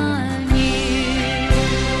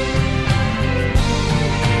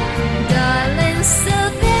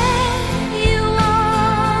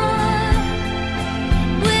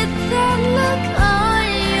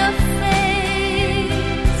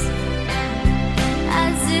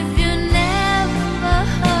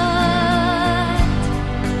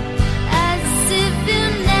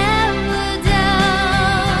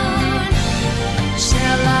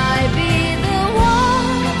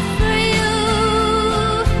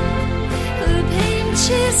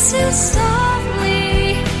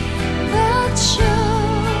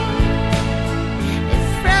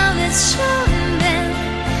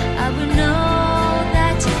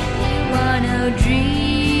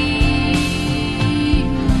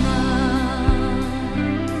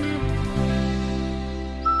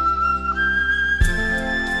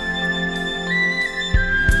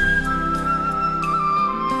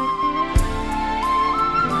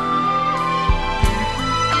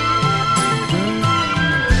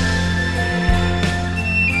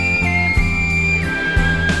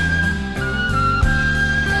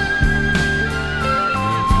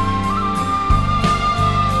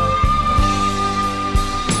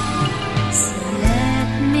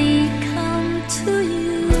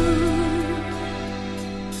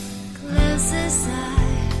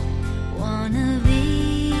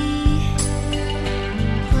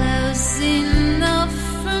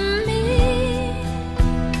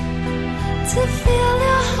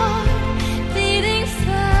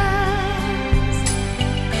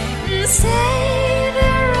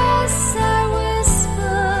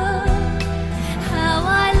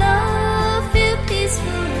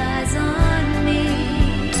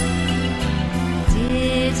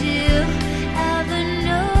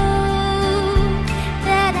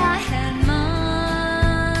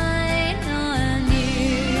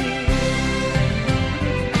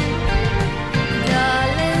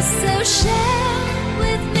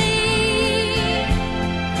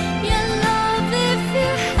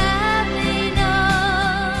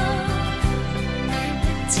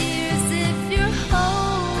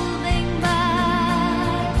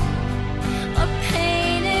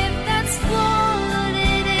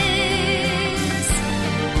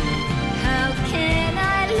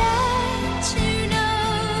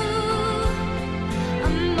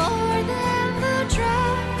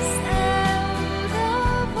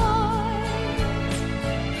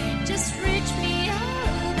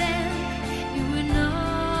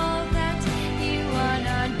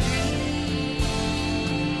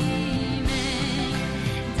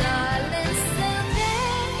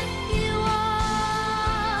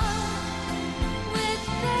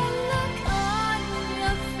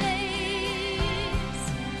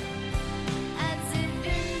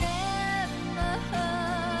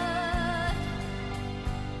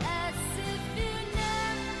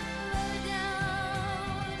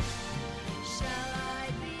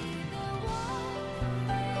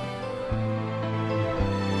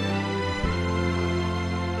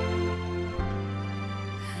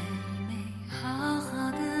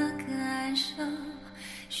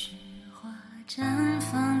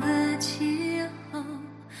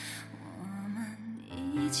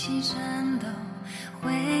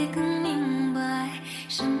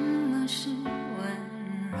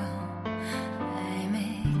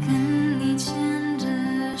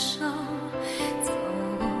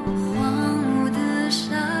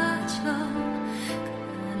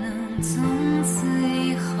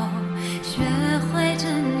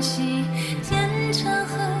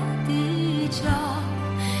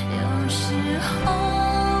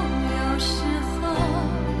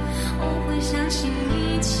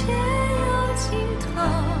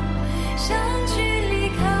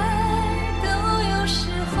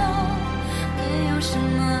什么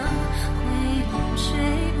会睡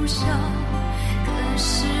不休？可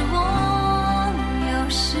是我有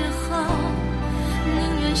时候宁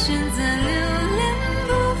愿选择留恋不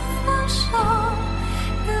放手，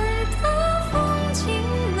等到风景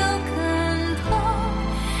都看透，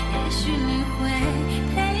也许你会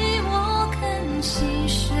陪我看细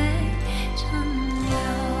水长流。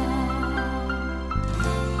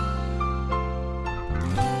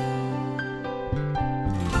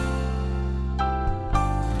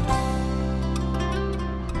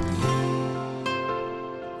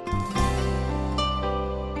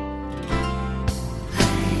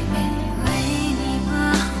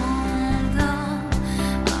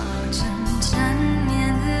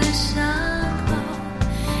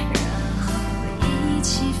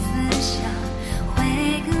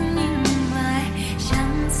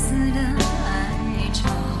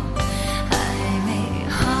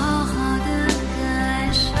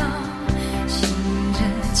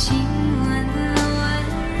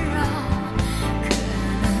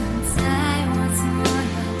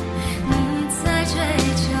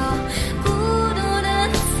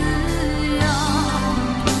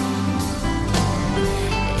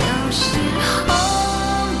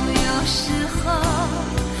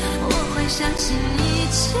相信一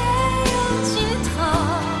切有尽头，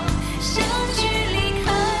相聚离开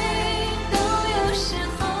都有时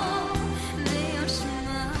候，没有什么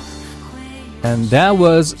会。 And that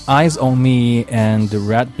was Eyes on Me and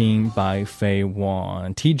Red Bean by Faye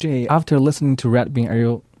Wong. TJ, after listening to Red Bean, are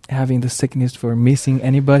you having the sickness for missing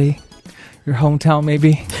anybody? Your hometown,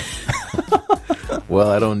 maybe? Well,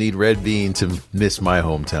 I don't need Red Bean to miss my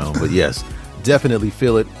hometown, but yes, definitely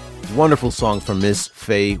feel it. Wonderful song from Miss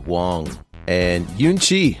Faye Wong. And Yoon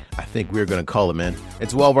Chi, I think we're going to call it, man. And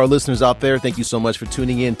to all of our listeners out there, thank you so much for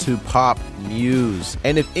tuning in to Pop Muse.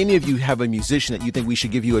 And if any of you have a musician that you think we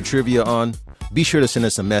should give you a trivia on, be sure to send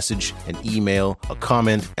us a message, an email, a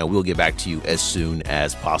comment, and we'll get back to you as soon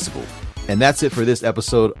as possible. And that's it for this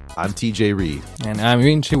episode. I'm TJ Reed. And I'm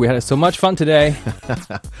Yoon Chi. We had so much fun today.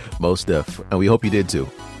 Most def. And we hope you did too.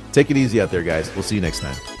 Take it easy out there, guys. We'll see you next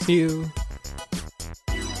time. See you.